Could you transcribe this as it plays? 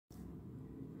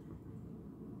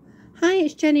Hi,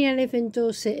 it's Jenny. I live in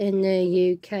Dorset in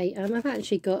the UK. I've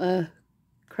actually got a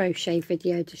crochet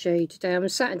video to show you today. I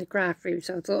was sat in the craft room,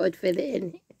 so I thought I'd film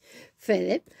it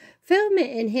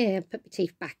in here, put my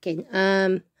teeth back in.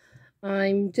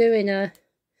 I'm doing a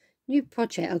new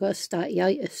project. I've got to start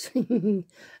hiatus.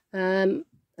 Someone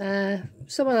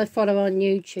I follow on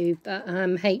YouTube,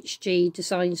 HG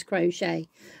Designs Crochet,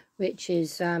 which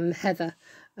is Heather,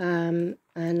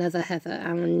 another Heather,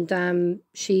 and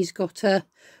she's got a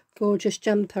gorgeous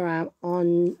jumper out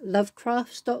on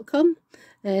lovecrafts.com.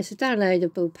 It's a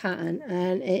downloadable pattern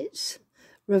and it's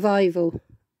Revival.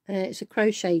 It's a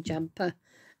crochet jumper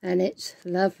and it's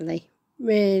lovely,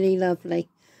 really lovely,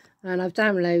 and I've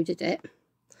downloaded it,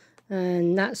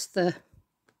 and that's the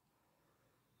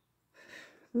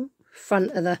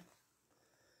front of the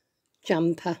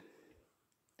jumper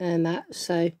and that.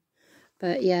 So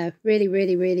but yeah,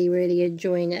 really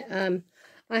enjoying it.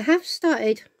 I have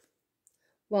started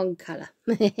one colour.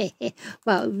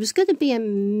 Well, it was going to be a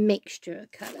mixture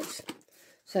of colours,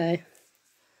 so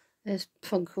let's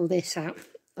plonk all this out.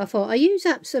 I thought I'd use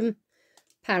up some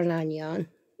Poundland yarn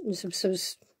and some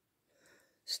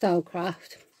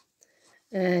Stylecraft,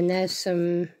 and there's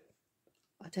some,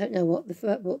 I don't know what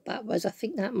that was. I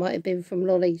think that might have been from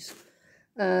Lolly's.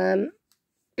 And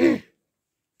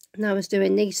I was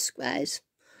doing these squares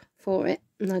for it,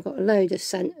 and I got a load of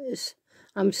centres.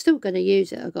 I'm still going to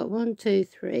use it. I've got 1, 2,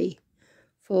 3,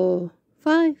 4,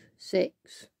 5,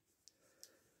 6,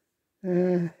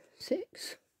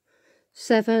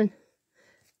 7,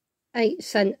 8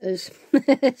 centres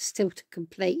still to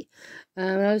complete.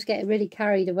 I was getting really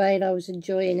carried away and I was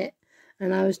enjoying it,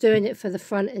 and I was doing it for the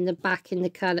front and the back in the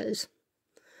colours,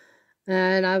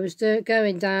 and I was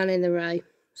going down in the row,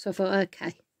 so I thought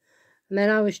okay, and then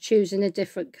I was choosing a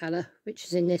different colour, which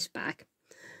is in this bag.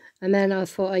 And then I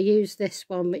thought I use this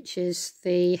one, which is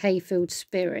the Hayfield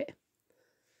Spirit,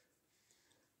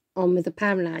 on with the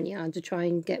Poundland yarn to try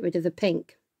and get rid of the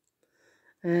pink.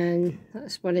 And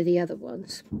that's one of the other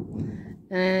ones.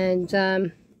 And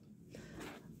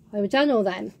I've done all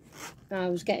them. I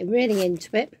was getting really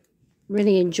into it,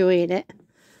 really enjoying it.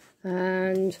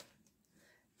 And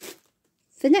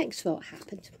the next thought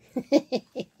happened.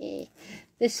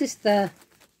 This is the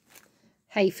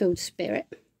Hayfield Spirit.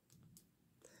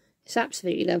 It's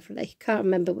absolutely lovely. Can't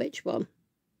remember which one,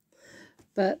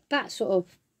 but that sort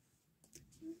of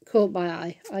caught my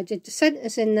eye. I did the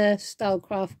centres in the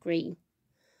Stylecraft green,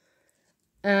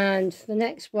 and the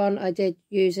next one I did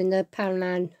using the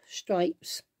Poundland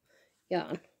stripes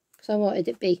yarn, because I wanted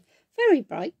it to be very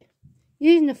bright,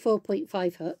 using a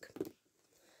 4.5 hook.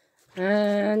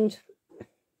 And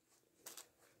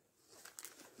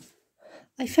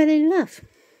I fell in love.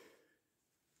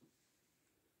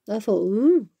 I thought,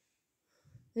 ooh,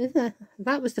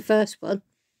 that was the first one.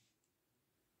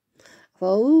 I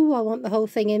thought, oh, I want the whole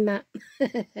thing in that.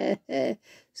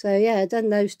 So yeah, I've done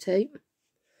those two,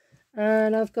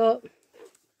 and I've got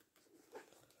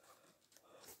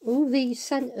all these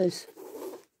centres.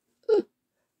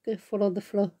 Gonna fall on the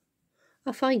floor.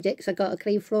 I'll find it because I got a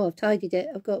clean floor. I've tidied it.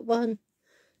 I've got 1,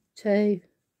 2,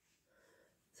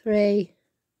 3,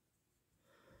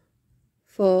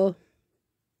 4,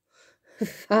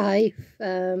 5,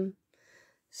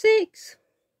 6,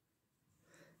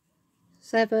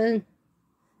 7,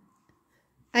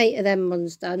 8 of them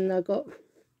ones done. I've got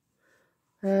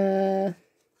I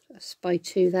spy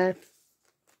 2 there,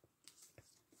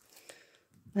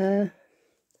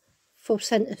 4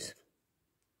 centres.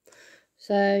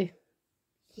 So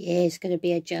yeah, it's going to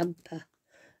be a jumper.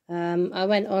 I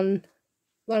went on,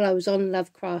 well, I was on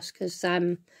Lovecrafts because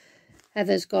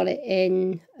Heather's got it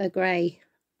in a grey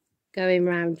going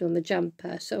round on the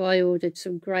jumper, so I ordered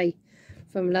some grey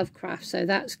from Lovecraft, so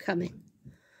that's coming,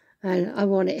 and I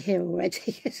want it here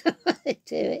already. So I want to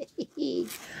do it.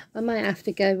 I might have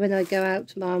to go, when I go out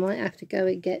tomorrow, I might have to go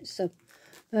and get some,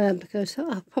 because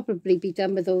I'll probably be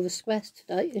done with all the squares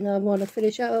tonight, and I want to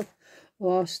finish it off,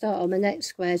 or I'll start on the next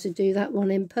squares and do that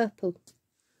one in purple.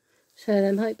 So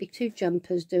there might be 2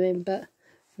 jumpers doing, but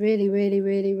really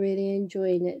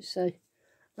enjoying it. So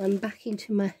I'm back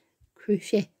into my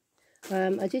crochet.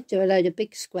 I did do a load of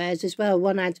big squares as well.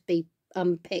 One had to be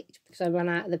unpicked because I ran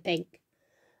out of the pink.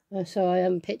 So I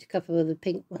unpicked a couple of the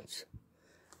pink ones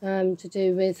to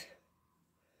do with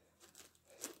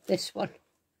this one.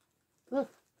 Oh,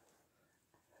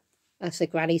 that's a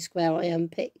granny square I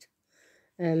unpicked.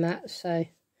 And that, so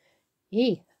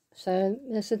yeah. So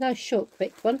there's a nice short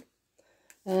quick one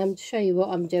to show you what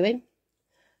I'm doing.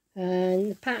 And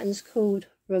the pattern's called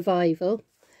Revival,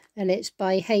 and it's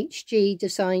by HG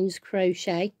Designs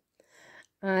Crochet,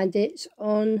 and it's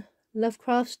on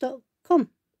lovecrafts.com.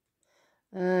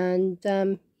 and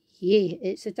yeah,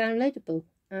 it's a downloadable,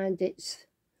 and it's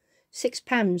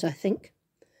 £6, I think.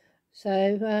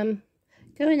 So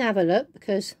go and have a look,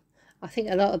 because I think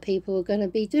a lot of people are going to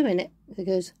be doing it,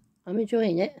 because I'm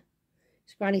enjoying it.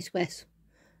 It's Granny Squares,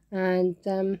 and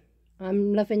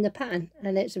I'm loving the pattern,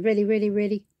 and it's a really, really,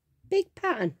 really big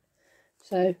pattern.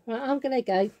 So right, I'm going to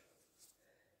go,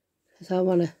 because I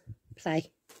want to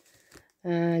play.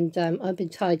 And I've been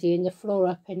tidying the floor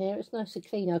up in here. It's nice and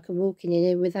clean. I can walk in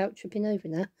here without tripping over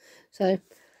now. So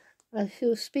I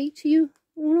shall speak to you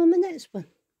all on the next one.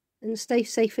 And stay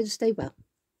safe and stay well.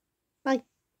 Bye.